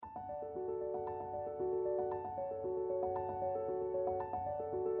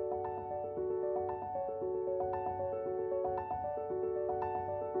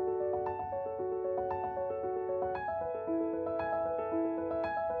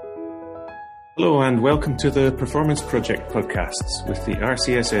Hello and welcome to the Performance Project podcasts with the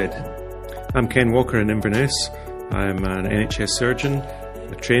RCS Ed. I'm Ken Walker in Inverness. I'm an NHS surgeon,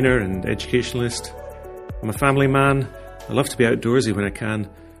 a trainer and educationalist. I'm a family man. I love to be outdoorsy when I can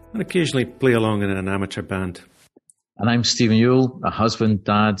and occasionally play along in an amateur band. And I'm Stephen Yule, a husband,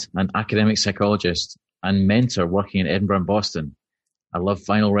 dad and academic psychologist and mentor working in Edinburgh and Boston. I love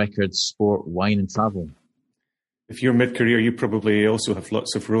vinyl records, sport, wine and travel. If you're mid-career, you probably also have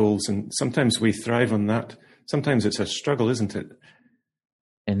lots of roles, and sometimes we thrive on that. Sometimes it's a struggle, isn't it?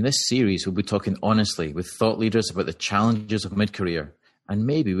 In this series, we'll be talking honestly with thought leaders about the challenges of mid-career, and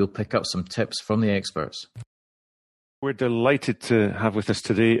maybe we'll pick up some tips from the experts. We're delighted to have with us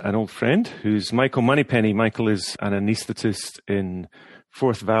today an old friend who's Michael Moneypenny. Michael is an anaesthetist in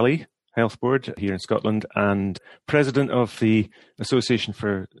Forth Valley Health Board here in Scotland and president of the Association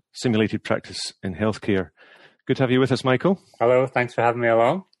for Simulated Practice in Healthcare. Good to have you with us, Michael. Hello, thanks for having me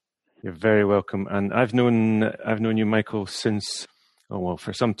along. You're very welcome. And I've known you, Michael, since,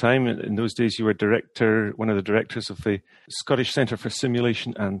 for some time. In those days, you were one of the directors of the Scottish Centre for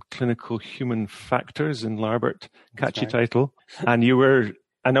Simulation and Clinical Human Factors in Larbert. Catchy title. And you were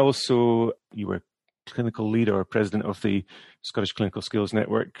clinical leader or president of the Scottish Clinical Skills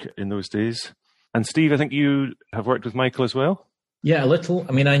Network in those days. And Steve, I think you have worked with Michael as well. Yeah, a little.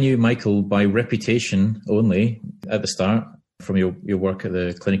 I mean, I knew Michael by reputation only at the start from your work at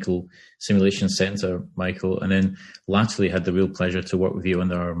the Clinical Simulation Centre, Michael, and then latterly had the real pleasure to work with you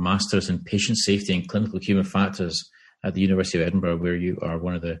on our Masters in Patient Safety and Clinical Human Factors at the University of Edinburgh, where you are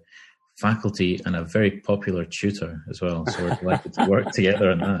one of the faculty and a very popular tutor as well. So we're delighted to work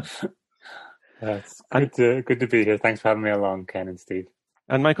together on that. It's good to be here. Thanks for having me along, Ken and Steve.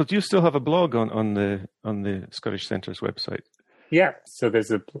 And Michael, do you still have a blog on the Scottish Centre's website? Yeah, so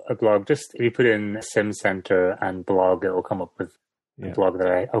there's a blog. Just if you put in Sim Centre and blog, it will come up with a blog that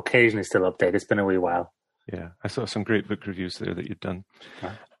I occasionally still update. It's been a wee while. Yeah, I saw some great book reviews there that you'd done. Huh?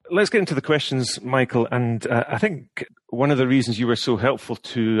 Let's get into the questions, Michael. And I think one of the reasons you were so helpful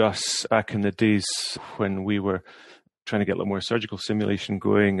to us back in the days when we were trying to get a lot more surgical simulation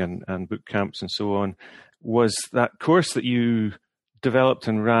going and boot camps and so on was that course that you developed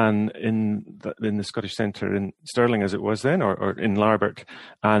and ran in the Scottish Centre in Stirling as it was then, or in Larbert.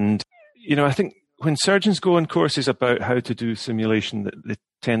 And, I think when surgeons go on courses about how to do simulation, they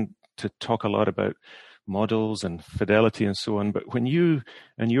tend to talk a lot about models and fidelity and so on. But when you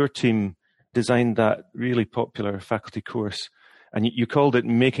and your team designed that really popular faculty course, and you called it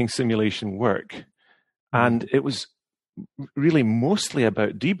Making Simulation Work, and it was really mostly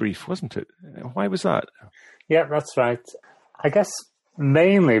about debrief, wasn't it? Why was that? Yeah, that's right. I guess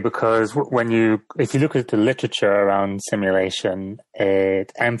mainly because if you look at the literature around simulation,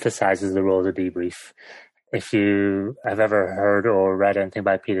 it emphasizes the role of the debrief. If you have ever heard or read anything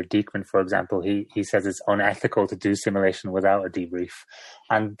by Peter Diekman, for example, he says it's unethical to do simulation without a debrief.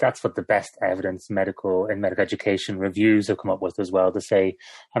 And that's what the best evidence in medical education reviews have come up with as well, to say,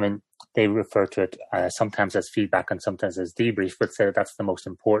 they refer to it sometimes as feedback and sometimes as debrief, but say that that's the most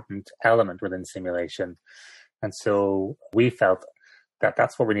important element within simulation. And so we felt that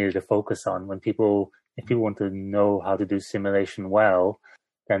that's what we needed to focus on. If people want to know how to do simulation well,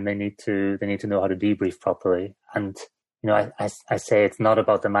 then they need to know how to debrief properly. And I say it's not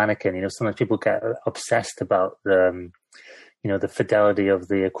about the mannequin. Sometimes people get obsessed about the fidelity of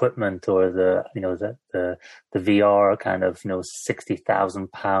the equipment or the VR kind of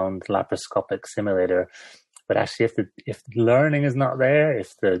 60,000 pound laparoscopic simulator. But actually, if the learning is not there,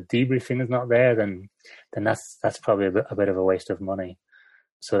 if the debriefing is not there, then that's probably a bit of a waste of money.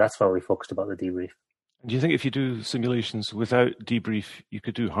 So that's why we focused about the debrief. Do you think if you do simulations without debrief, you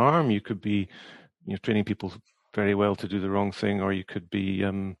could do harm? You could be training people very well to do the wrong thing, or you could be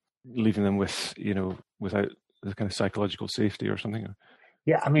leaving them with, without the kind of psychological safety or something?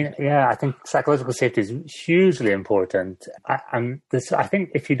 Yeah, I think psychological safety is hugely important. I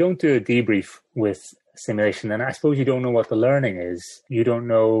think if you don't do a debrief with simulation, then I suppose you don't know what the learning is. You don't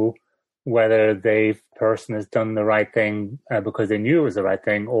know whether the person has done the right thing because they knew it was the right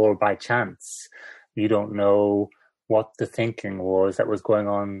thing or by chance. You don't know what the thinking was that was going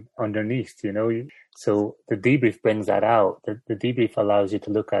on underneath, So the debrief brings that out. The debrief allows you to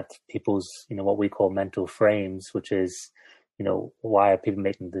look at people's, what we call mental frames, which is, why are people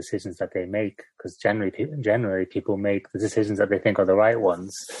making the decisions that they make? Because generally people make the decisions that they think are the right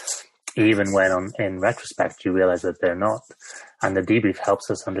ones, even when in retrospect you realize that they're not. And the debrief helps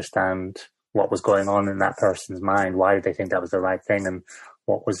us understand what was going on in that person's mind. Why did they think that was the right thing? And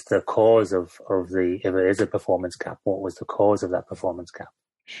what was the cause of if it is a performance gap, what was the cause of that performance gap?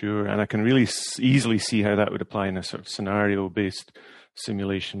 Sure. And I can really easily see how that would apply in a sort of scenario-based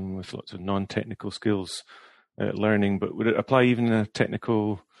simulation with lots of non-technical skills learning, but would it apply even in a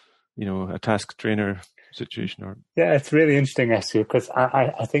technical, a task trainer situation? Or yeah, it's really interesting, actually, because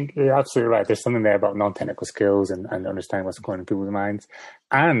I think you're absolutely right. There's something there about non-technical skills and understanding what's going on in people's minds.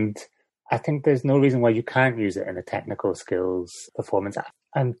 And I think there's no reason why you can't use it in a technical skills performance.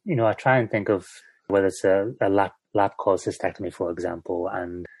 And, I try and think of whether it's a lap cholecystectomy, for example.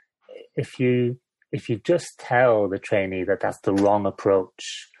 And if you just tell the trainee that that's the wrong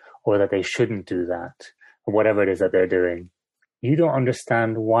approach, or that they shouldn't do that, or whatever it is that they're doing, you don't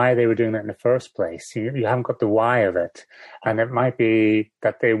understand why they were doing that in the first place. You haven't got the why of it. And it might be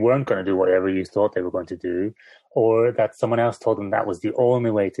that they weren't going to do whatever you thought they were going to do, or that someone else told them that was the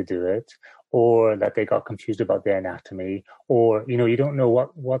only way to do it, or that they got confused about their anatomy, or, you don't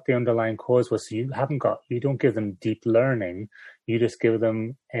know what the underlying cause was. So you don't give them deep learning. You just give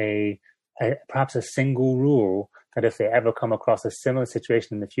them perhaps a single rule that if they ever come across a similar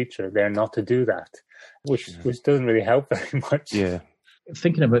situation in the future, they're not to do that, which doesn't really help very much. Yeah.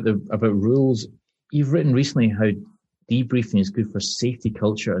 Thinking about rules, you've written recently how debriefing is good for safety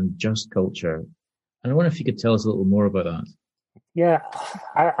culture and just culture. And I wonder if you could tell us a little more about that. Yeah,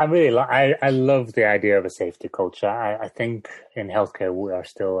 I love the idea of a safety culture. I think in healthcare we are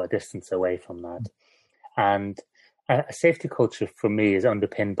still a distance away from that. And a safety culture for me is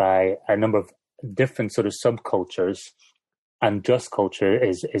underpinned by a number of different sort of subcultures, and just culture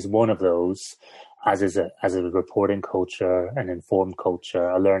is one of those, as is a reporting culture, an informed culture,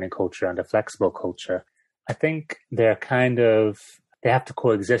 a learning culture, and a flexible culture. I think they have to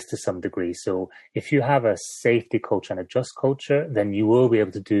coexist to some degree. So if you have a safety culture and a just culture, then you will be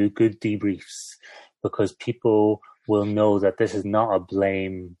able to do good debriefs, because people will know that this is not a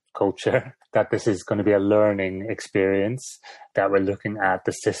blame culture, that this is going to be a learning experience, that we're looking at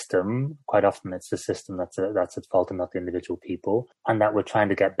the system. Quite often it's the system that's at fault and not the individual people, and that we're trying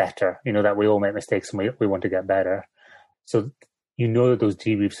to get better, that we all make mistakes and we want to get better. So that those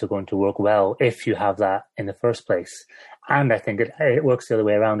debriefs are going to work well if you have that in the first place. And I think it works the other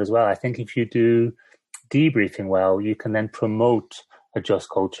way around as well. I think if you do debriefing well, you can then promote a just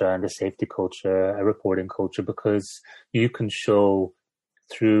culture and a safety culture, a reporting culture, because you can show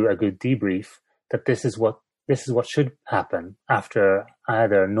through a good debrief that this is what should happen after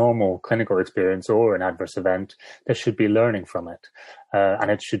either a normal clinical experience or an adverse event. There should be learning from it,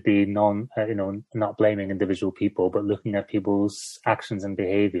 and it should be not blaming individual people, but looking at people's actions and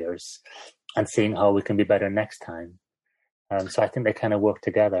behaviors and seeing how we can be better next time. So I think they kind of work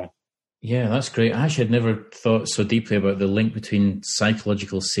together. Yeah, that's great. I actually had never thought so deeply about the link between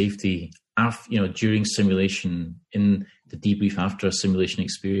psychological safety, during simulation, in the debrief after a simulation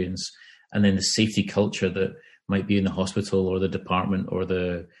experience, and then the safety culture that might be in the hospital or the department or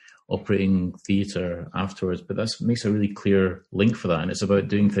the operating theatre afterwards. But that makes a really clear link for that. And it's about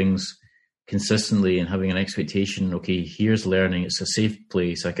doing things consistently and having an expectation. Okay, here's learning. It's a safe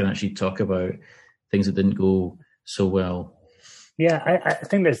place. I can actually talk about things that didn't go so well. Yeah, I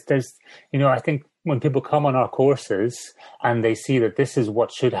think there's I think when people come on our courses and they see that this is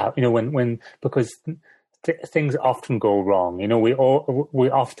what should happen, because things often go wrong.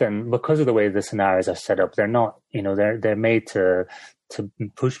 We often, because of the way the scenarios are set up, they're not, they're made to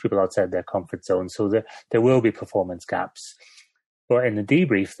push people outside their comfort zone. So there will be performance gaps. But in the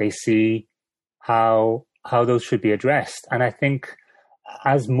debrief, they see how those should be addressed. And I think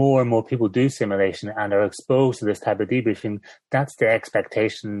as more and more people do simulation and are exposed to this type of debriefing, that's the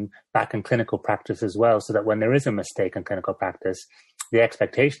expectation back in clinical practice as well. So that when there is a mistake in clinical practice, the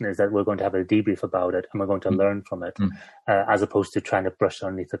expectation is that we're going to have a debrief about it and we're going to learn from it, as opposed to trying to brush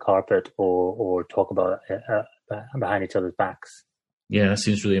underneath the carpet or talk about it behind each other's backs. Yeah, that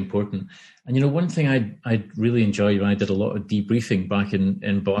seems really important. And one thing I really enjoyed when I did a lot of debriefing back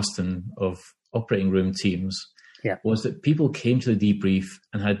in Boston of operating room teams, was that people came to the debrief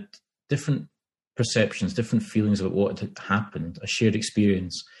and had different perceptions, different feelings about what had happened, a shared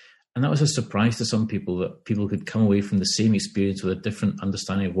experience. And that was a surprise to some people, that people could come away from the same experience with a different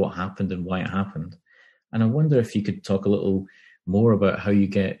understanding of what happened and why it happened. And I wonder if you could talk a little more about how you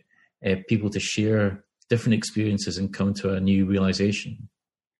get people to share different experiences and come to a new realization.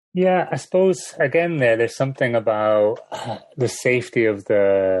 Yeah, I suppose, again, there's something about the safety of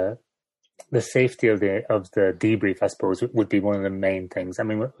the debrief, I suppose, would be one of the main things. I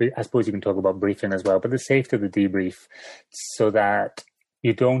mean, I suppose you can talk about briefing as well, but the safety of the debrief, so that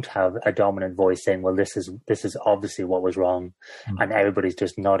you don't have a dominant voice saying, well, this is obviously what was wrong, and everybody's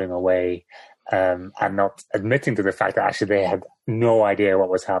just nodding away. and not admitting to the fact that actually they had no idea what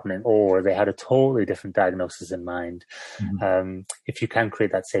was happening, or they had a totally different diagnosis in mind. If you can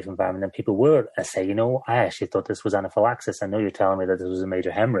create that safe environment, then people will say, you know, I actually thought this was anaphylaxis. I know you're telling me that this was a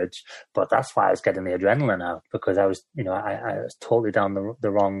major hemorrhage, but that's why I was getting the adrenaline out, because I was, you know, I was totally down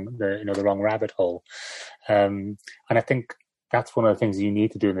the wrong rabbit hole. And I think that's one of the things you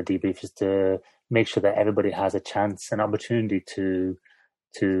need to do in the debrief, is to make sure that everybody has a chance, an opportunity to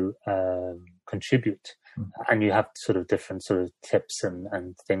contribute. And you have sort of different sort of tips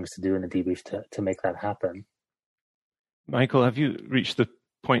and things to do in the debrief to make that happen. Michael, have you reached the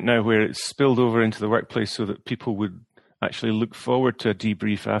point now where it's spilled over into the workplace so that people would actually look forward to a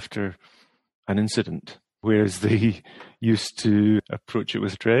debrief after an incident, whereas they used to approach it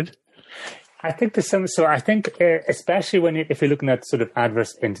with dread? I think there's some. So I think, especially if you're looking at sort of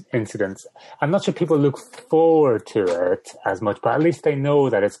adverse incidents, I'm not sure people look forward to it as much, but at least they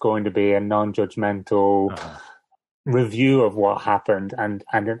know that it's going to be a non-judgmental review of what happened, and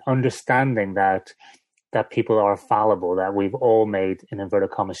an understanding that people are fallible, that we've all made, in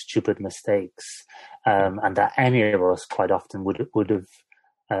inverted commas, stupid mistakes, and that any of us quite often would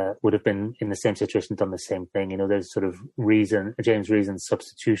have been in the same situation, done the same thing. You know, there's sort of James Reason's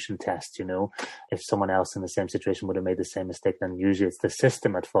substitution test. You know, if someone else in the same situation would have made the same mistake, then usually it's the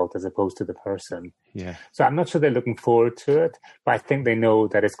system at fault as opposed to the person. Yeah. So I'm not sure they're looking forward to it, but I think they know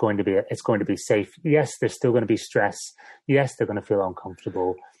that it's going to be safe. Yes, there's still going to be stress. Yes, they're going to feel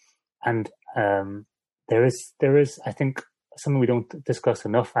uncomfortable, and there is, I think, something we don't discuss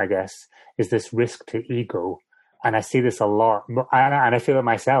enough, I guess, is this risk to ego. And I see this a lot, and I feel it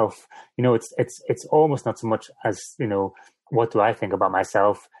myself. You know, it's almost not so much as, you know, what do I think about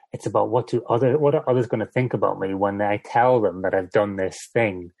myself? It's about what are others going to think about me when I tell them that I've done this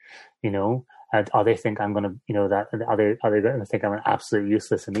thing? You know, and are they think I'm going to, you know, that are they going to think I'm an absolute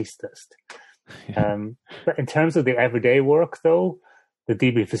useless anaesthetist? But in terms of the everyday work, though, the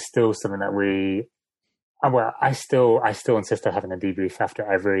debrief is still something that I still insist on having a debrief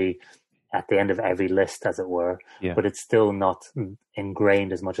at the end of every list, as it were. Yeah. But it's still not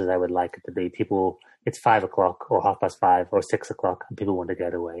ingrained as much as I would like it to be. People, it's 5 o'clock or 5:30 or 6 o'clock, and people want to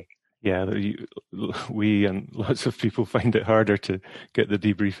get away. Yeah, we and lots of people find it harder to get the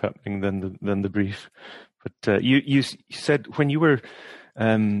debrief happening than the brief. But you said when you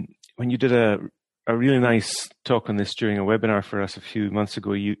did a really nice talk on this during a webinar for us a few months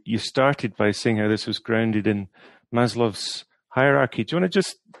ago, you started by saying how this was grounded in Maslow's hierarchy. Do you want to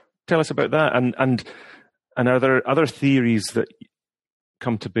just tell us about that? And are there other theories that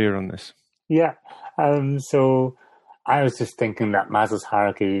come to bear on this? Yeah. So I was just thinking that Maslow's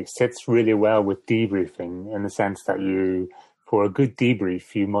hierarchy sits really well with debriefing, in the sense that for a good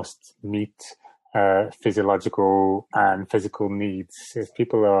debrief, you must meet physiological and physical needs. If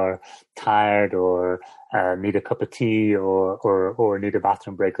people are tired or need a cup of tea or need a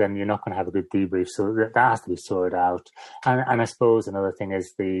bathroom break, then you're not going to have a good debrief. So that has to be sorted out. And I suppose another thing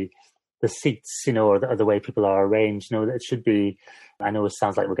is the seats, you know, or the way people are arranged. You know, it should be, I know it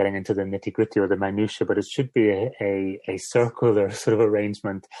sounds like we're getting into the nitty-gritty or the minutiae, but it should be a circular sort of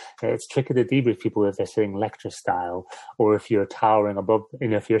arrangement. It's tricky to debrief people if they're sitting lecture style, or if you're towering above, you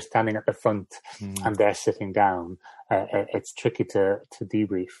know, if you're standing at the front and they're sitting down. It's tricky to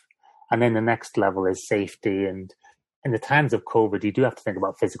debrief. And then the next level is safety. And in the times of COVID, you do have to think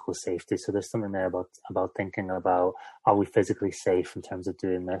about physical safety. So there's something there about thinking about, are we physically safe in terms of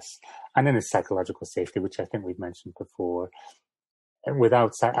doing this? And then there's psychological safety, which I think we've mentioned before.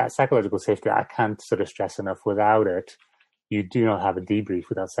 Without psychological safety, I can't sort of stress enough, without it, you do not have a debrief.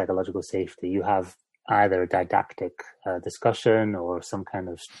 Without psychological safety, you have either a didactic discussion or some kind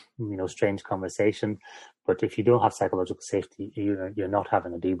of, you know, strange conversation. But if you don't have psychological safety, you're not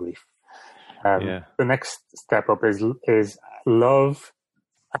having a debrief. The next step up is love.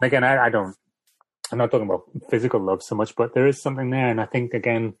 And again, I'm not talking about physical love so much, but there is something there. And I think,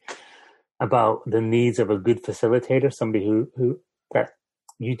 again, about the needs of a good facilitator, somebody who that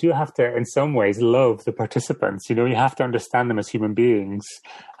you do have to, in some ways, love the participants. You know, you have to understand them as human beings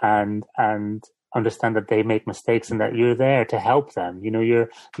and understand that they make mistakes and that you're there to help them. You know, you're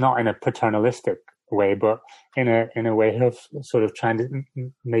not in a paternalistic way, but in a way of sort of trying to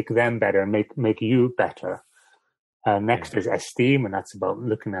make them better, make you better. Next is esteem, and that's about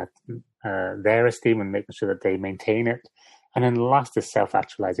looking at their esteem and making sure that they maintain it. And then the last is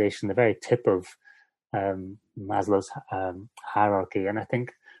self-actualization, the very tip of Maslow's hierarchy. And I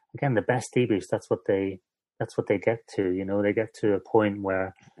think, again, the best debriefs, that's what they get to. You know, they get to a point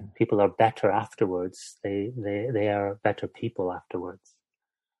where people are better afterwards. They are better people afterwards.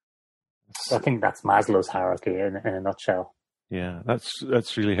 So I think that's Maslow's hierarchy in a nutshell. Yeah,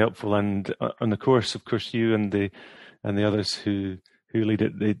 that's really helpful. And on the course, of course, you and the others who lead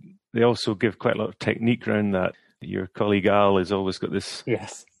it, they also give quite a lot of technique around that. Your colleague Al has always got this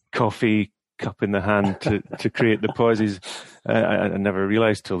coffee cup in the hand to create the pauses. I never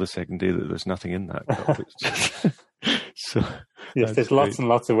realised till the second day that there's nothing in that cup. So yes, there's lots and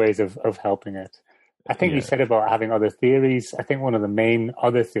lots of ways of helping it. I think you said about having other theories. I think one of the main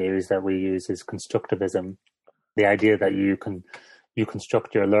other theories that we use is constructivism. The idea that you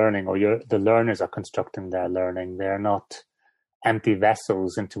construct your learning, or the learners are constructing their learning. They're not empty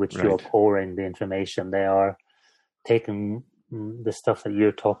vessels into which you're pouring the information. They are taking the stuff that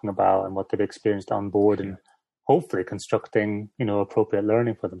you're talking about and what they've experienced on board and hopefully constructing, appropriate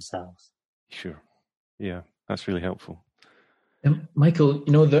learning for themselves. Sure. Yeah, that's really helpful. Michael,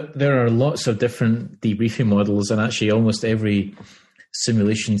 there are lots of different debriefing models, and actually almost every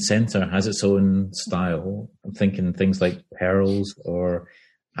simulation center has its own style. I'm thinking things like Pearls or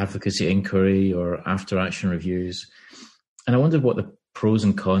advocacy inquiry or after action reviews. And I wondered what the pros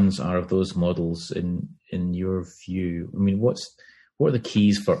and cons are of those models in your view. I mean, what are the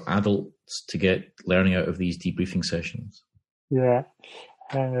keys for adults to get learning out of these debriefing sessions? Yeah.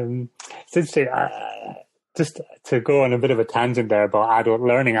 It's interesting. Just to go on a bit of a tangent there about adult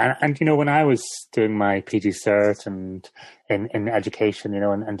learning. And when I was doing my PG cert and in education,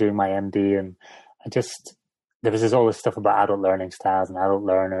 and doing my MD, and there was all this stuff about adult learning styles and adult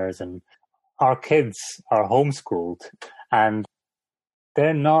learners, and our kids are homeschooled and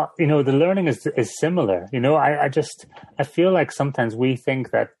they're not, the learning is similar. I feel like sometimes we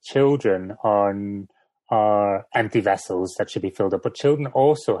think that children are empty vessels that should be filled up, but children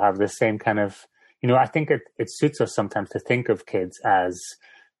also have the same kind of, I think it suits us sometimes to think of kids as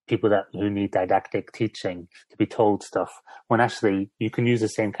people who need didactic teaching, to be told stuff, when actually you can use the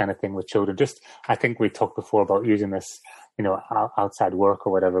same kind of thing with children. I think we talked before about using this, outside work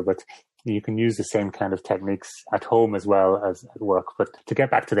or whatever, but you can use the same kind of techniques at home as well as at work. But to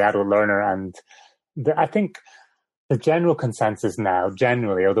get back to the adult learner, I think the general consensus now,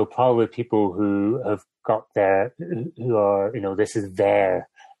 generally, although probably people who have got who are, this is their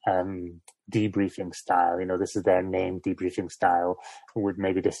debriefing style, this is their named debriefing style, would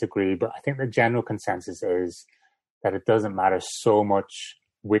maybe disagree. But I think the general consensus is that it doesn't matter so much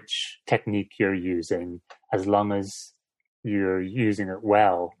which technique you're using, as long as you're using it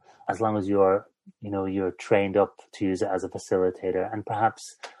well, as long as you're trained up to use it as a facilitator, and perhaps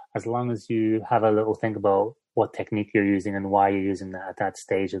as long as you have a little think about what technique you're using and why you're using that at that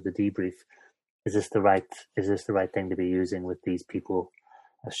stage of the debrief. Is this the right thing to be using with these people?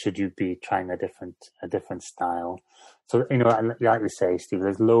 Should you be trying a different style? So, like we say, Steve,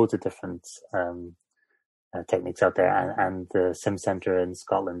 there's loads of different techniques out there, and the Sim Centre in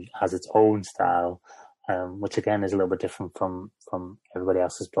Scotland has its own style, which again is a little bit different from everybody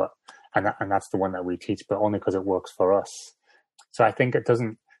else's, and that's the one that we teach, but only because it works for us. So I think it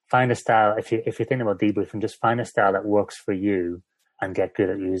doesn't find a style. If you're thinking about debriefing, just find a style that works for you and get good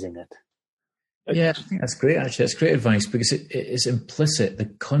at using it. Yeah, that's great. Actually, that's great advice, because it is implicit. The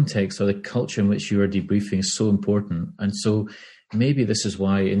context or the culture in which you are debriefing is so important, and so maybe this is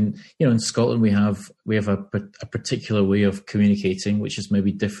why in Scotland we have a particular way of communicating, which is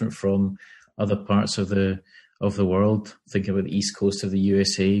maybe different from other parts of the world. Think about the East Coast of the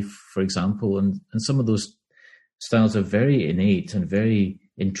USA, for example, and some of those styles are very innate and very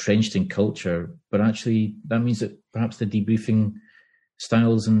entrenched in culture. But actually, that means that perhaps the debriefing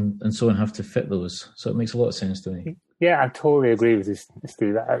styles and so on have to fit those. So it makes a lot of sense to me. Yeah, I totally agree with you,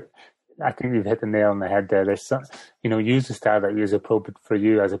 Steve. I think you've hit the nail on the head there. There's some, use the style that is appropriate for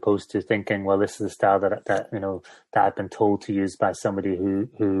you, as opposed to thinking, well, this is a style that I've been told to use by somebody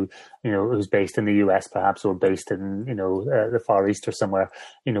who's based in the US perhaps, or based in, the Far East or somewhere.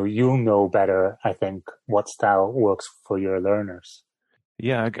 You'll know better, I think, what style works for your learners.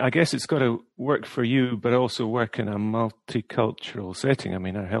 Yeah, I guess it's got to work for you, but also work in a multicultural setting. I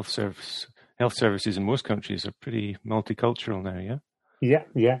mean, our health services in most countries are pretty multicultural now, yeah?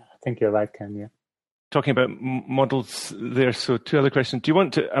 Yeah, I think you're right, Ken, yeah. Talking about models there, so two other questions. Do you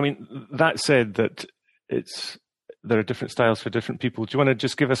want to, that said that there are different styles for different people, do you want to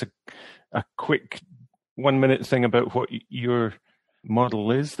just give us a quick 1 minute thing about what your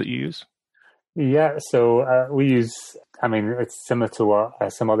model is that you use? Yeah, so we use, it's similar to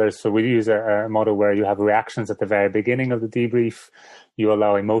what some others. So we use a model where you have reactions at the very beginning of the debrief. You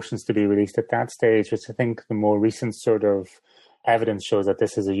allow emotions to be released at that stage, which I think the more recent sort of evidence shows that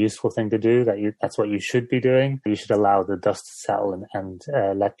this is a useful thing to do, that's what you should be doing. You should allow the dust to settle and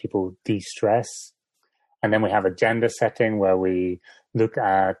let people de-stress. And then we have agenda setting where we look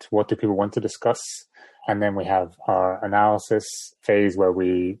at what do people want to discuss. And then we have our analysis phase where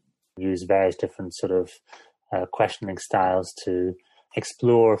we use various different sort of questioning styles to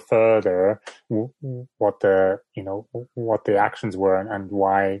explore further what the actions were and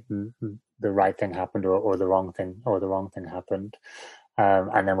why the right thing happened or the wrong thing happened.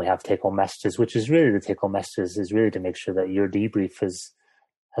 And then we have take-home messages, which is really the take-home messages is really to make sure that your debrief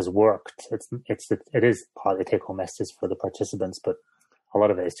has worked. It is partly take-home messages for the participants, but a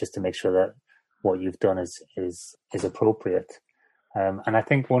lot of it is just to make sure that what you've done is appropriate. And I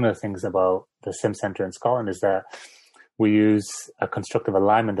think one of the things about the Sim Centre in Scotland is that we use a constructive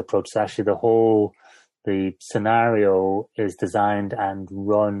alignment approach. So actually the scenario is designed and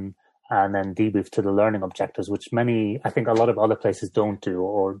run and then debrief to the learning objectives, which I think a lot of other places don't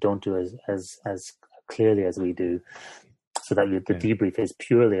do as clearly as we do, so that the debrief is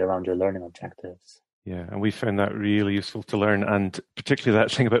purely around your learning objectives. Yeah, and we found that really useful to learn, and particularly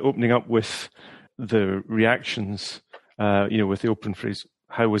that thing about opening up with the reactions, with the open phrase.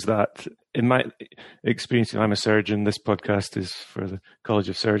 How was that? In my experience, I'm a surgeon. This podcast is for the College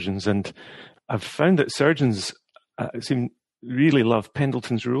of Surgeons, and I've found that surgeons really love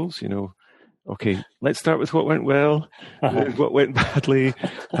Pendleton's rules. Okay, let's start with what went well, what went badly,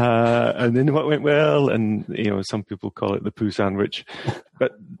 and then what went well. And, some people call it the poo sandwich.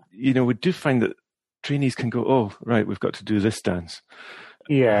 But, we do find that trainees can go, oh, right, we've got to do this dance.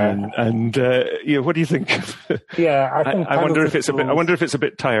 Yeah. And what do you think? Yeah, I wonder if it's a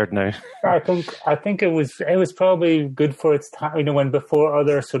bit tired now. I think it was probably good for its time, when before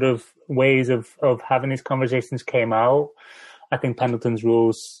other sort of ways of having these conversations came out. I think Pendleton's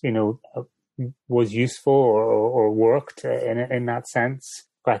rules, was useful or worked in that sense.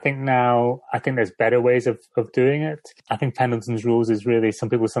 But I think there's better ways of doing it. I think Pendleton's rules is really, some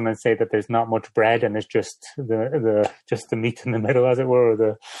people sometimes say that there's not much bread and there's just the meat in the middle, as it were,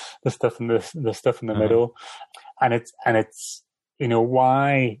 or the stuff in the middle. And it's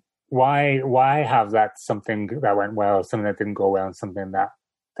why have that something that went well, something that didn't go well, and something that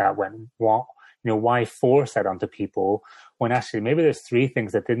went wrong? Why force that onto people when actually maybe there's 3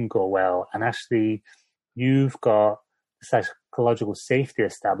 things that didn't go well, and actually you've got psychological safety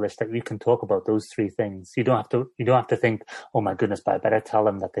established that you can talk about those 3 things. You don't have to think, oh my goodness, but I better tell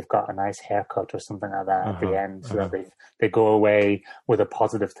them that they've got a nice haircut or something like that at the end, so that they go away with a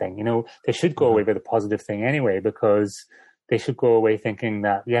positive thing. They should go away with a positive thing anyway, because they should go away thinking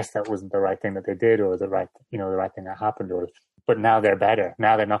that, yes, that wasn't the right thing that they did, or the right thing that happened, but now they're better.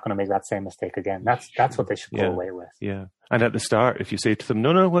 Now they're not going to make that same mistake again. That's what they should go away with. Yeah. And at the start, if you say to them,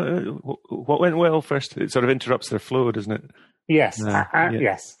 no, what went well first, it sort of interrupts their flow, doesn't it? Yes.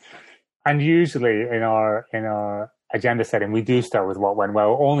 Yes. And usually in our agenda setting, we do start with what went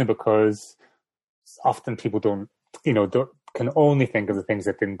well, only because often people can only think of the things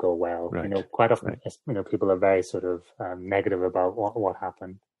that didn't go well. Right. Quite often, people are very sort of negative about what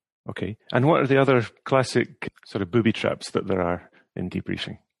happened. Okay. And what are the other classic sort of booby traps that there are in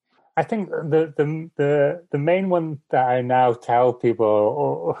debriefing? I think the main one that I now tell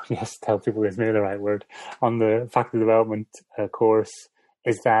people, tell people is maybe the right word, on the faculty development course,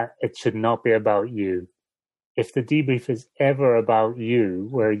 is that it should not be about you. If the debrief is ever about you,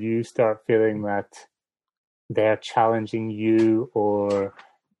 where you start feeling that they're challenging you, or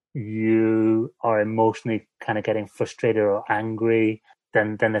you are emotionally kind of getting frustrated or angry,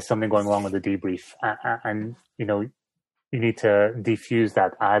 then there's something going wrong with the debrief. And you need to defuse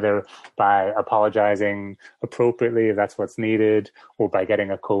that either by apologizing appropriately if that's what's needed, or by getting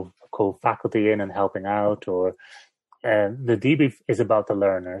a co-faculty in and helping out. Or the debrief is about the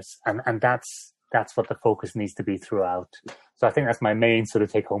learners, and that's what the focus needs to be throughout. So I think that's my main sort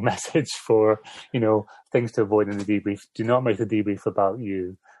of take-home message for things to avoid in the debrief. Do not make the debrief about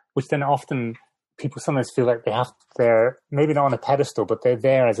you, which then often people sometimes feel like they're maybe not on a pedestal, but they're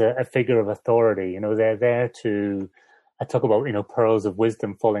there as a figure of authority. They're there to. I talk about pearls of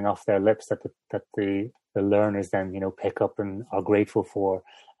wisdom falling off their lips that the learners then pick up and are grateful for,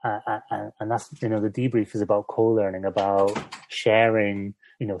 and that's the debrief is about co-learning, about sharing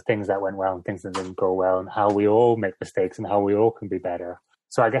things that went well and things that didn't go well, and how we all make mistakes and how we all can be better.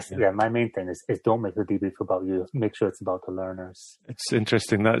 So I guess, my main thing is don't make the debrief about you. Make sure it's about the learners. It's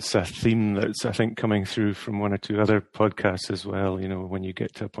interesting. That's a theme that's, I think, coming through from 1 or 2 other podcasts as well. When you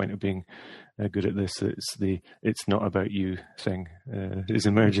get to a point of being good at this, it's not about you thing is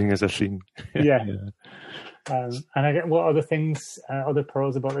emerging as a theme. Yeah. And I get what other things, other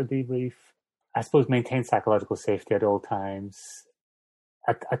pros about the debrief? I suppose maintain psychological safety at all times.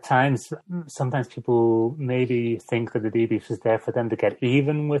 At times, sometimes people maybe think that the debrief is there for them to get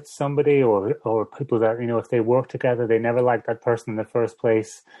even with somebody, or people that, if they work together, they never liked that person in the first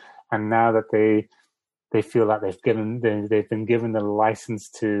place. And now that they they feel that they've been given the license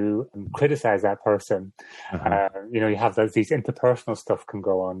to criticize that person. You have these interpersonal stuff can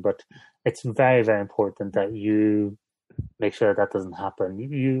go on, but it's very, very important that you make sure that doesn't happen.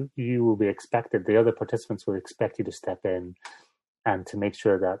 You will be expected, the other participants will expect you to step in and to make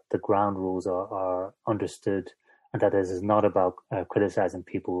sure that the ground rules are understood, and that this is not about criticizing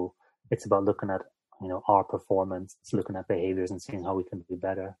people. It's about looking at our performance. It's looking at behaviors and seeing how we can do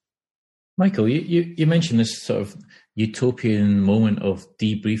better. Michael, you mentioned this sort of utopian moment of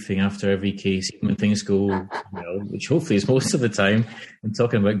debriefing after every case, even when things go well, which hopefully is most of the time, and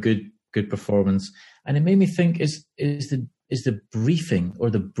talking about good performance. And it made me think: is the briefing or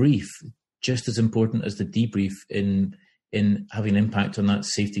the brief just as important as the debrief in having an impact on that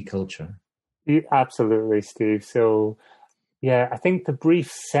safety culture? Absolutely, Steve. So, yeah, I think the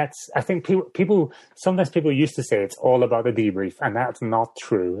brief sets. I think sometimes people used to say it's all about the debrief, and that's not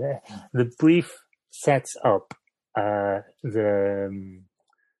true. The brief sets up the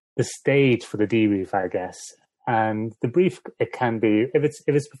stage for the debrief, I guess. And the brief, it can be, if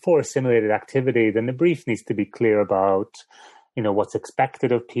it's before a simulated activity, then the brief needs to be clear about what's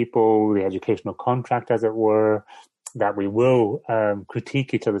expected of people, the educational contract, as it were. That we will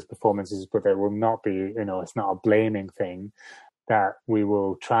critique each other's performances, but there will not be, it's not a blaming thing. That we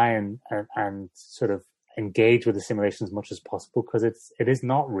will try and sort of engage with the simulation as much as possible, because it is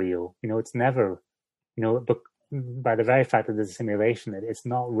not real. It's never, but by the very fact that there's a simulation, it's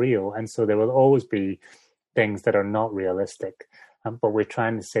not real, and so there will always be things that are not realistic. But we're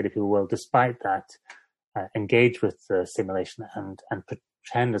trying to say to people, well, despite that, engage with the simulation and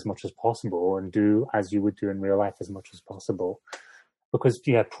pretend as much as possible, and do as you would do in real life as much as possible, because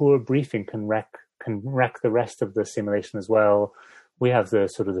poor briefing can wreck the rest of the simulation as well. We have the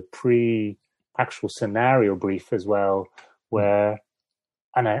sort of the pre-actual scenario brief as well, where,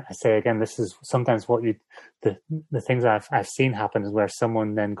 and I say again, this is sometimes what the things I've seen happen is where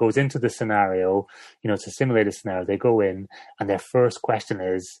someone then goes into the scenario, it's a simulated scenario. They go in and their first question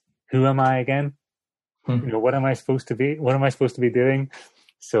is, "Who am I again? What am I supposed to be? What am I supposed to be doing?"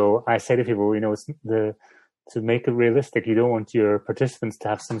 So I say to people, to make it realistic, you don't want your participants to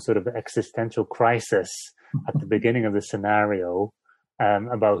have some sort of existential crisis at the beginning of the scenario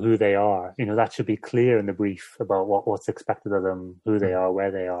about who they are. That should be clear in the brief about what's expected of them, who they are,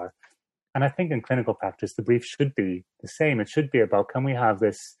 where they are. And I think in clinical practice, the brief should be the same. It should be about, can we have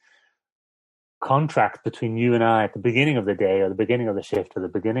this contract between you and I at the beginning of the day or the beginning of the shift or the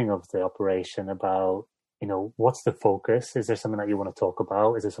beginning of the operation about, what's the focus? Is there something that you want to talk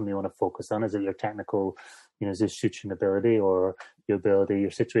about? Is there something you want to focus on? Is it your technical, is it suturing ability or your ability, your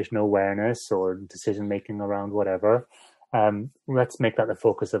situational awareness or decision-making around whatever? Let's make that the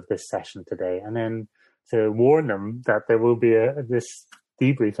focus of this session today. And then to warn them that there will be this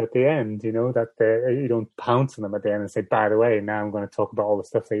debrief at the end, that you don't pounce on them at the end and say, by the way, now I'm going to talk about all the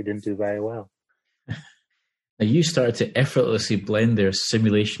stuff that you didn't do very well. Now, you started to effortlessly blend their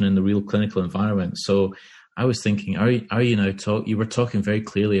simulation and the real clinical environment. So I was thinking, you were talking very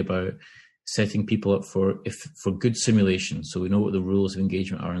clearly about setting people up for good simulation, so we know what the rules of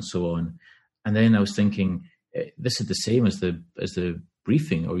engagement are and so on. And then I was thinking, this is the same as the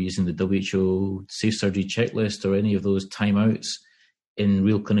briefing, or using the WHO safe surgery checklist or any of those timeouts in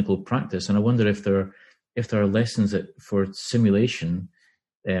real clinical practice. And I wonder if there are lessons for simulation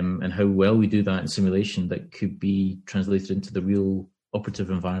and how well we do that in simulation that could be translated into the real operative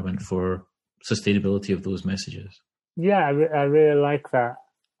environment for sustainability of those messages. Yeah, I really like that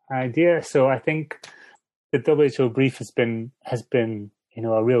idea. So I think the WHO brief has been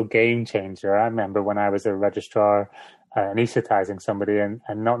a real game changer. I remember when I was a registrar anesthetizing somebody and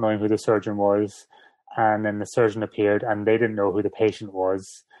not knowing who the surgeon was, and then the surgeon appeared and they didn't know who the patient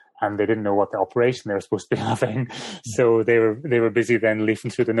was, and they didn't know what the operation they were supposed to be having. So they were busy then leafing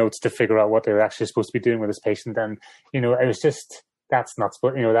through the notes to figure out what they were actually supposed to be doing with this patient. And, it was just, that's not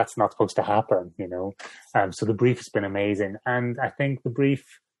supposed to happen, So the brief has been amazing. And I think the brief,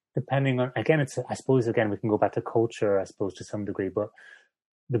 depending on, again, I suppose we can go back to culture, I suppose, to some degree, but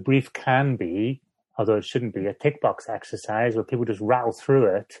the brief can be, although it shouldn't be, a tick box exercise where people just rattle through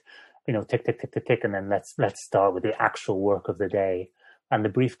it, tick, tick, tick, tick, tick, and then let's start with the actual work of the day. And the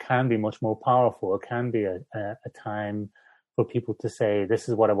brief can be much more powerful. It can be a time for people to say, this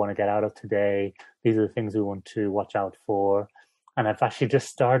is what I want to get out of today. These are the things we want to watch out for. And I've actually just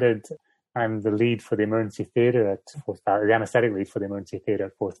started, I'm the lead for the emergency theatre at Forth Valley, the anaesthetic lead for the emergency theatre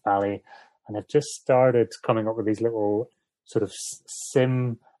at Forth Valley. And I've just started coming up with these little sort of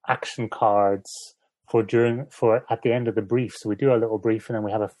sim action cards for at the end of the brief. So we do a little brief and then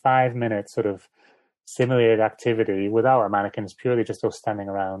we have a 5-minute sort of simulated activity without our mannequins, purely just us standing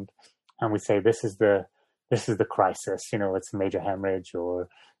around. And we say, this is the this is the crisis, it's a major hemorrhage or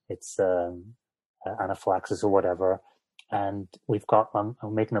it's anaphylaxis or whatever. And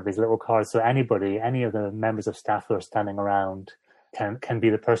I'm making up these little cards. So any of the members of staff who are standing around can be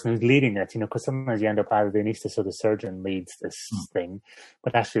the person who's leading it, because sometimes you end up either the anaesthetist or the surgeon leads this thing,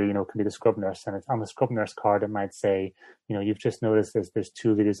 but actually, it can be the scrub nurse. And it's on the scrub nurse card, it might say, you've just noticed there's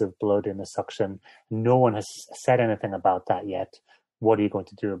 2 liters of blood in the suction. No one has said anything about that yet. What are you going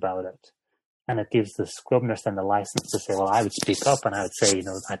to do about it? And it gives the scrub nurse then the license to say, well, I would speak up and I would say,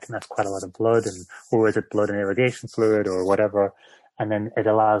 I think that's quite a lot of blood, or is it blood and irrigation fluid or whatever? And then it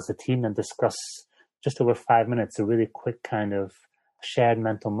allows the team to discuss just over 5 minutes, a really quick kind of shared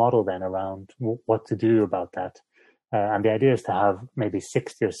mental model then around what to do about that. And the idea is to have maybe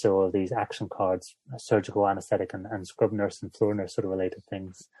 60 or so of these action cards, surgical, anesthetic, and scrub nurse and floor nurse sort of related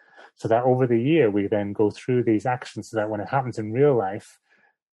things. So that over the year, we then go through these actions so that when it happens in real life,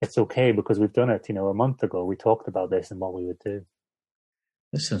 it's okay because we've done it, a month ago. We talked about this and what we would do.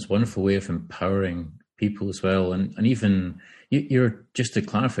 This sounds a wonderful way of empowering people as well. And even you're, just to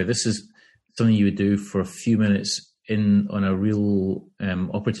clarify, this is something you would do for a few minutes on a real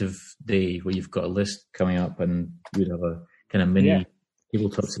operative day where you've got a list coming up and you'd have a kind of mini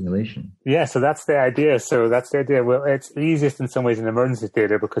tabletop simulation. Yeah, so that's the idea. Well, it's easiest in some ways in emergency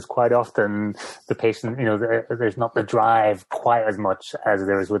theatre because quite often the patient, there's not the drive quite as much as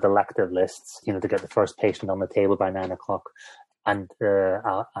there is with elective lists, to get the first patient on the table by 9:00.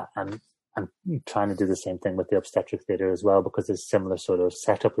 And I'm trying to do the same thing with the obstetric theatre as well, because there's similar sort of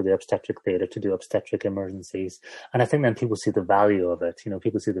setup with the obstetric theatre to do obstetric emergencies. And I think then people see the value of it.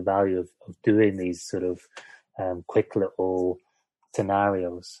 People see the value of doing these sort of quick little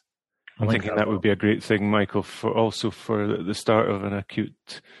scenarios. I'm thinking that would be a great thing, Michael, for the start of an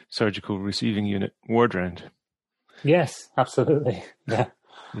acute surgical receiving unit ward round. Yes, absolutely. Yeah.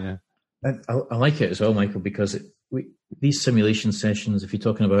 Yeah. I like it as well, Michael, because these simulation sessions, if you're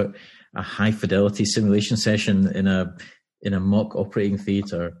talking about a high fidelity simulation session in a mock operating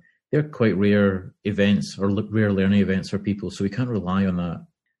theatre, they're quite rare events or rare learning events for people. So we can't rely on that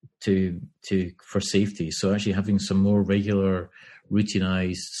for safety. So actually having some more regular,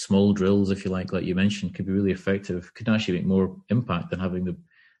 routinized small drills, if you like you mentioned, could be really effective. Could actually make more impact than having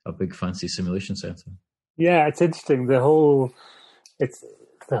a big fancy simulation centre. Yeah, it's interesting. The whole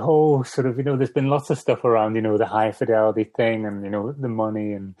sort of, there's been lots of stuff around, the high fidelity thing and, the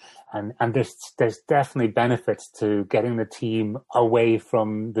money and there's definitely benefits to getting the team away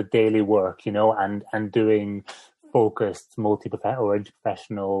from the daily work, and doing focused multi-professional or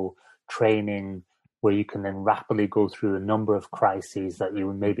interprofessional training where you can then rapidly go through a number of crises that you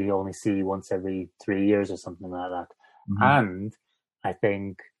would maybe only see once every 3 years or something like that. Mm-hmm. And I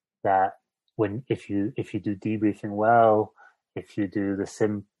think that if you do debriefing well, if you do the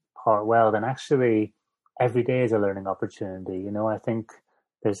sim part well, then actually every day is a learning opportunity. I think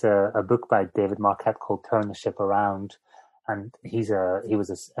there's a book by David Marquette called Turn the Ship Around, and he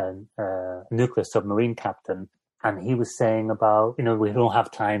was a nuclear submarine captain, and he was saying about, we don't have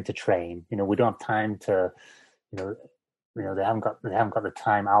time to train. We don't have time to, they haven't got the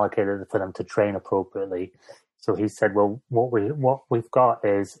time allocated for them to train appropriately. So he said, well, what we've got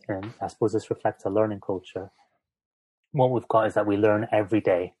is, and I suppose this reflects a learning culture, what we've got is that we learn every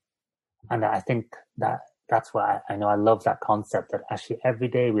day. And I think that's why I know I love that concept, that actually every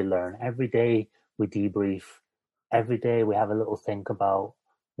day we learn, every day we debrief, every day we have a little think about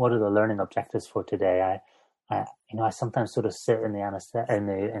what are the learning objectives for today. I sometimes sort of sit in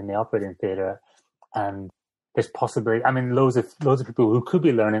the operating theatre, and there's possibly, loads of people who could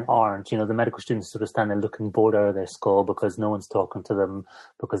be learning aren't. The medical students sort of stand there looking bored out of their skull because no one's talking to them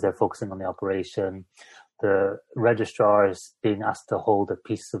because they're focusing on the operation. The registrar is being asked to hold a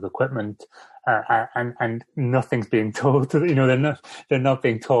piece of equipment, and nothing's being told. They're not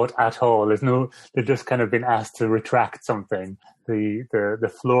being taught at all. They're just kind of being asked to retract something.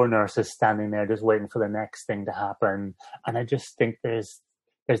 The floor nurse is standing there just waiting for the next thing to happen. And I just think there's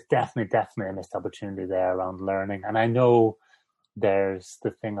definitely a missed opportunity there around learning. And I know there's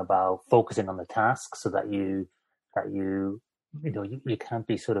the thing about focusing on the task so that you can't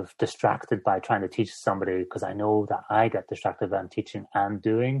be sort of distracted by trying to teach somebody, because I know that I get distracted when I'm teaching and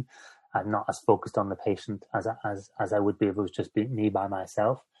doing. I'm not as focused on the patient as I would be if it was just me by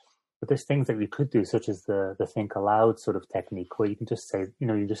myself. But there's things that you could do, such as the think aloud sort of technique, where you can just say,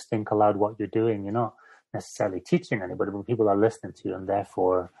 you just think aloud what you're doing. You're not necessarily teaching anybody, but people are listening to you and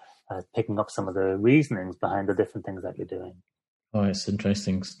therefore picking up some of the reasonings behind the different things that you're doing. Oh, it's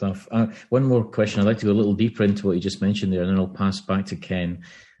interesting stuff. One more question. I'd like to go a little deeper into what you just mentioned there, and then I'll pass back to Ken.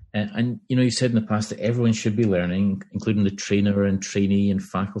 And you said in the past that everyone should be learning, including the trainer and trainee and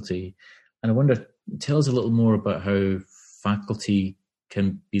faculty. And I wonder, tell us a little more about how faculty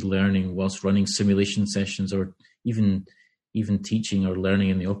can be learning whilst running simulation sessions, or even teaching or learning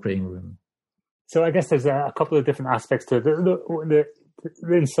in the operating room? So I guess there's a couple of different aspects to it.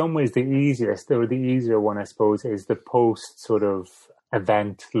 In some ways, the easier one, I suppose, is the post sort of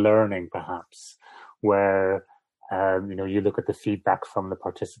event learning, perhaps, where you look at the feedback from the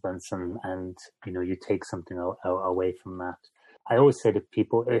participants and you take something away from that. I always say to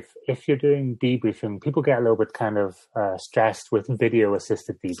people, if you're doing debriefing, people get a little bit kind of stressed with video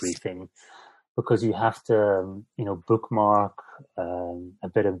assisted debriefing, because you have to bookmark a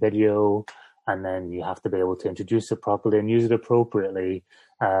bit of video, and then you have to be able to introduce it properly and use it appropriately.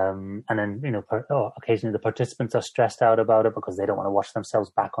 And then, occasionally the participants are stressed out about it because they don't want to watch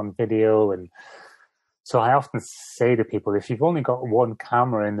themselves back on video. And so I often say to people, if you've only got one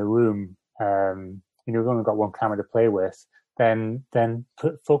camera in the room, you've only got one camera to play with, then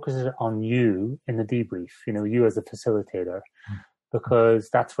focus it on you in the debrief, you as a facilitator, because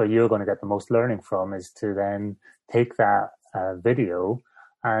that's where you're going to get the most learning from, is to then take that video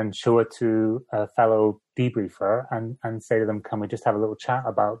and show it to a fellow debriefer and say to them, can we just have a little chat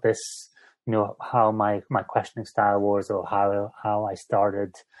about this, how my questioning style was, or how I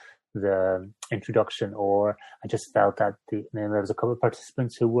started the introduction, or I just felt that there was a couple of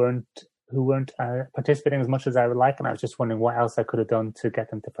participants who weren't participating as much as I would like, and I was just wondering what else I could have done to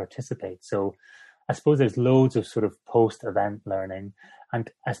get them to participate. So I suppose there's loads of sort of post-event learning, and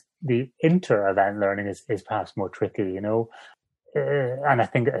as the inter-event learning is perhaps more tricky, and I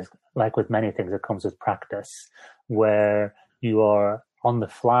think, like with many things, it comes with practice, where you are on the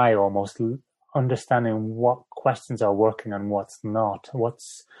fly almost understanding what questions are working and what's not,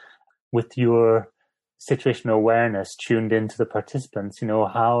 what's with your situational awareness tuned into the participants.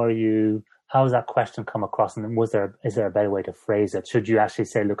 How has that question come across, and is there a better way to phrase it? Should you actually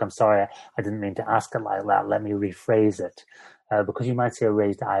say, look, I'm sorry, I didn't mean to ask it like that, let me rephrase it, because you might see a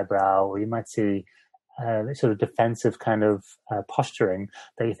raised eyebrow, or you might see sort of defensive kind of posturing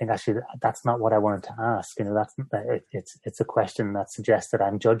that you think, actually, that's not what I wanted to ask. It's a question that suggests that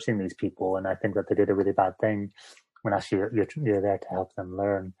I'm judging these people, and I think that they did a really bad thing, when actually you're there to help them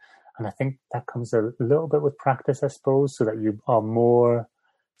learn. And I think that comes a little bit with practice, I suppose, so that you are more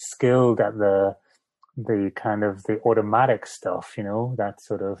skilled at the kind of the automatic stuff, that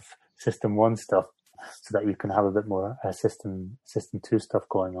sort of system 1 stuff, so that you can have a bit more system 2 stuff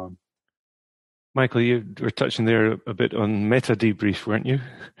going on. Michael, you were touching there a bit on meta debrief, weren't you?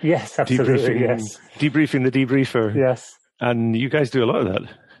 Yes, absolutely. Debriefing the debriefer. Yes. And you guys do a lot of that.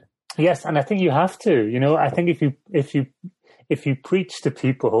 Yes, and I think you have to. I think if you preach to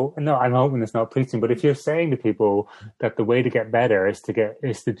people, no, I'm hoping it's not preaching, but if you're saying to people that the way to get better is to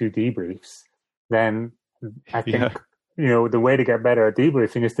do debriefs, then I think the way to get better at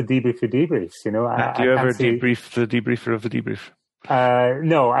debriefing is to debrief your debriefs. Do you ever debrief the debriefer of the debrief?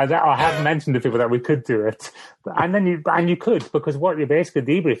 No, I have mentioned to people that we could do it, and you could, because what you're basically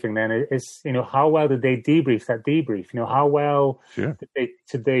debriefing then is how well did they debrief that debrief? How well did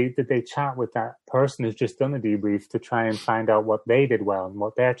they chat with that person who's just done a debrief to try and find out what they did well and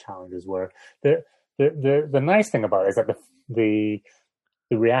what their challenges were. The nice thing about it is that the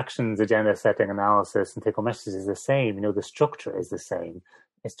reactions, agenda setting, analysis, and take-home messages is the same. The structure is the same.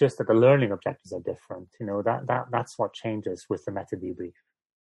 It's just that the learning objectives are different. That's what changes with the meta debrief.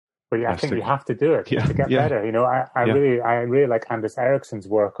 But I think you have to do it to get better. I really like Anders Ericsson's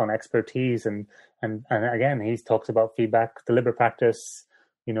work on expertise, and again, he talks about feedback, deliberate practice,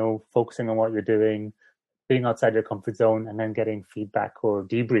 focusing on what you're doing, being outside your comfort zone, and then getting feedback or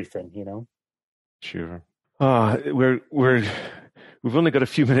debriefing. Sure. We've only got a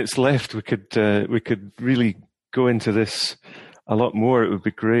few minutes left. We could really go into this a lot more. It would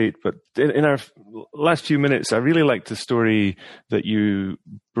be great. But in our last few minutes, I really liked the story that you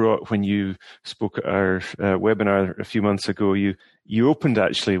brought when you spoke at our webinar a few months ago. You opened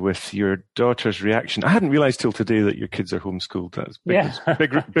actually with your daughter's reaction. I hadn't realized till today that your kids are homeschooled. That's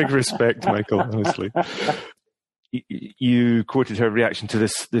big respect, Michael, honestly. You quoted her reaction to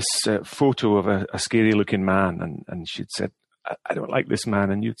this photo of a scary looking man, and she'd said, I don't like this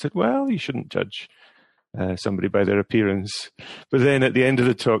man. And you'd said, well, you shouldn't judge somebody by their appearance. But then at the end of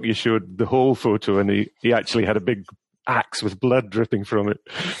the talk, you showed the whole photo, and he actually had a big axe with blood dripping from it.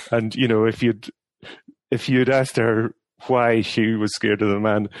 And, if you'd asked her why she was scared of the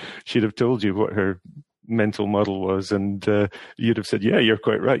man, she'd have told you what her mental model was, and you'd have said, yeah, you're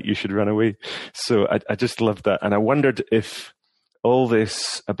quite right, you should run away. So I just loved that. And I wondered if all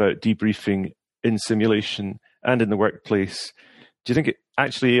this about debriefing in simulation and in the workplace, do you think it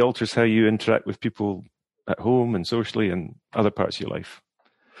actually alters how you interact with people at home and socially and other parts of your life?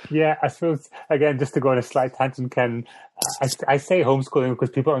 Yeah, I suppose, again, just to go on a slight tangent, Ken, I say homeschooling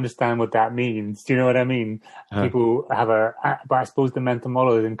because people understand what that means. Do you know what I mean? People have but I suppose the mental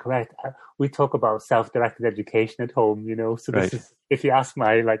model is incorrect. We talk about self-directed education at home, so this is, if you ask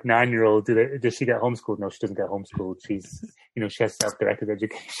my 9-year-old, does she get homeschooled? No, she doesn't get homeschooled. She's, she has self-directed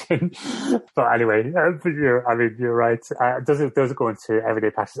education. But anyway, you're right. Does it go into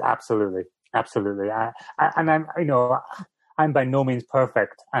everyday practice? Absolutely. Absolutely. I'm by no means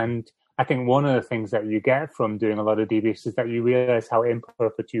perfect. And I think one of the things that you get from doing a lot of debriefs is that you realize how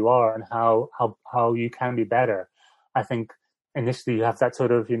imperfect you are and how you can be better. I think initially you have that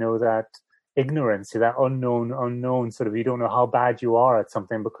sort of, that ignorance, that unknown sort of, you don't know how bad you are at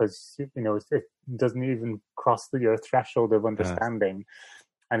something because, it doesn't even cross your threshold of understanding.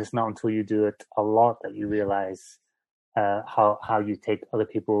 And it's not until you do it a lot that you realize how you take other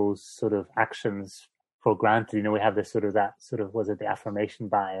people's sort of actions for granted. We have this was it the affirmation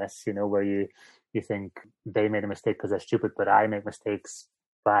bias, where you think they made a mistake because they're stupid, but I make mistakes,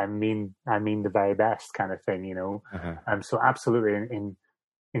 but I mean the very best kind of thing, So absolutely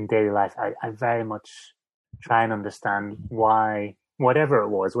in daily life, I very much try and understand why, whatever it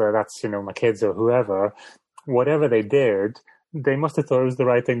was, whether that's, my kids or whoever, whatever they did, they must have thought it was the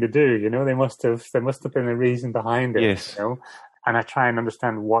right thing to do, there must have been a reason behind it, yes. And I try and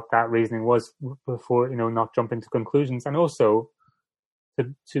understand what that reasoning was before, not jump into conclusions, and also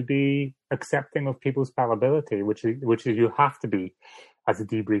to be accepting of people's fallibility, which is you have to be as a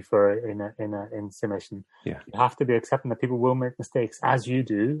debriefer in simulation. Yeah. You have to be accepting that people will make mistakes, as you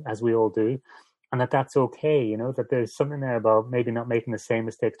do, as we all do, and that's okay. That there's something there about maybe not making the same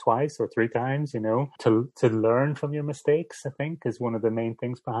mistake twice or 3 times. To learn from your mistakes, I think, is one of the main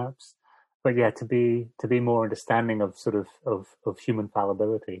things, perhaps. But yeah, to be more understanding of sort of human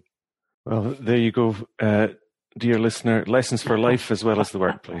fallibility. Well, there you go, dear listener. Lessons for life as well as the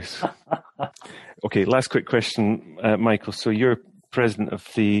workplace. Okay, last quick question, Michael. So you're president of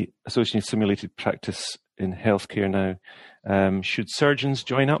the Association of Simulated Practice in Healthcare now. Should surgeons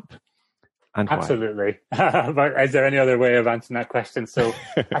join up? And why? Absolutely. But is there any other way of answering that question? So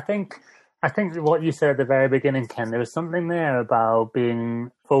I think what you said at the very beginning, Ken, there was something there about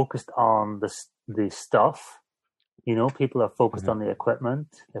being focused on the stuff. People are focused on the equipment.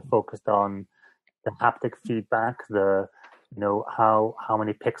 They're focused on the haptic feedback, how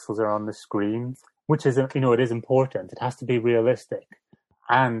many pixels are on the screen, which is, it is important. It has to be realistic.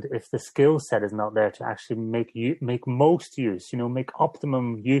 And if the skill set is not there to actually make most use, make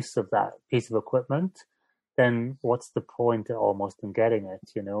optimum use of that piece of equipment, then what's the point almost in getting it,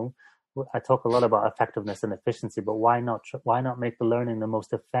 I talk a lot about effectiveness and efficiency, but why not make the learning the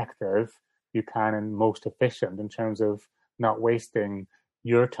most effective you can and most efficient in terms of not wasting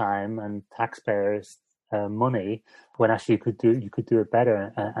your time and taxpayers' money when actually you could do it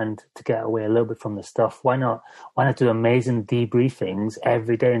better and to get away a little bit from the stuff. Why not do amazing debriefings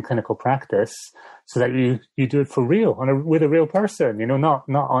every day in clinical practice so that you do it for real with a real person, not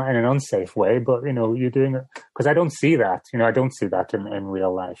in an unsafe way, but you're doing it because I don't see that, I don't see that in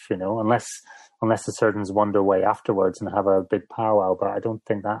real life, unless the surgeons wander away afterwards and have a big powwow, but I don't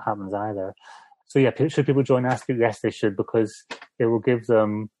think that happens either. So yeah, should people join ASCII? Yes, they should, because it will give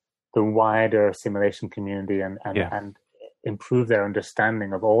them the wider simulation community and improve their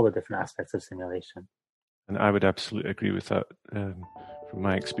understanding of all the different aspects of simulation. And I would absolutely agree with that from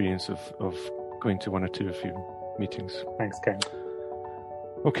my experience of going to 1 or 2 of your meetings. Thanks, Ken.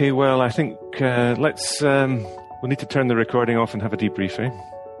 Okay, well, I think we'll need to turn the recording off and have a debrief, eh?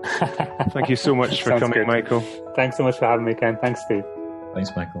 Thank you so much for coming, good. Michael. Thanks so much for having me, Ken. Thanks, Steve.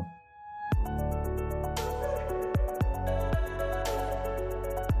 Thanks, Michael.